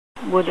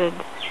wooded,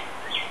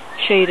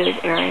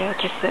 shaded area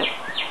to sit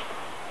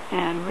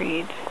and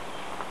read.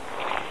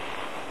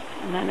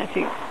 And then if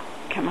you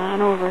come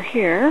on over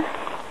here,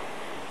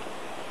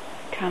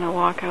 kind of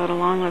walk out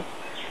along the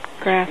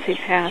grassy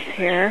path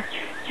here,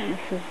 and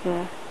this is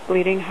the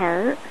Bleeding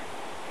Heart,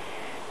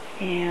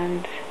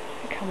 and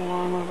come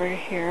along over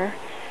here,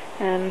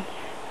 and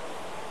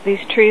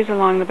these trees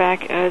along the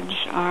back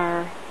edge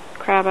are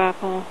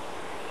crabapple,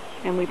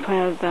 and we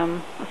planted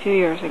them a few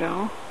years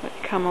ago. But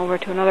come over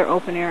to another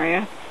open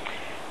area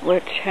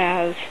which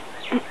has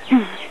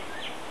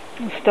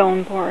a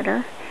stone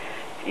border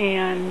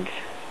and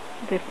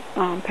the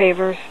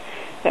pavers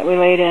that we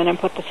laid in and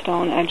put the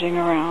stone edging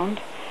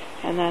around,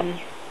 and then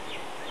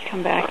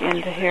come back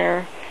into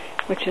here,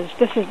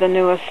 this is the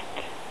newest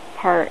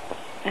part,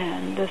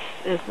 and this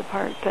is the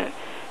part that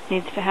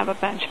needs to have a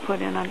bench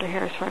put in under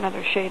here for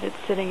another shaded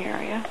sitting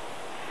area.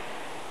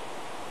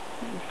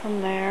 And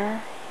from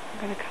there,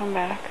 I'm going to come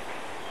back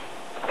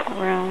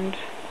around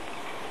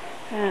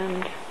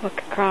and look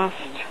across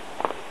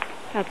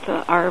at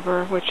the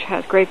arbor, which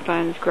has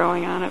grapevines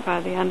growing on it by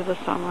the end of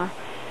the summer,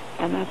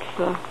 and that's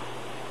the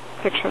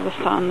picture of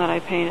the sun that I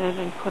painted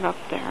and put up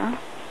there.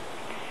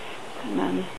 And then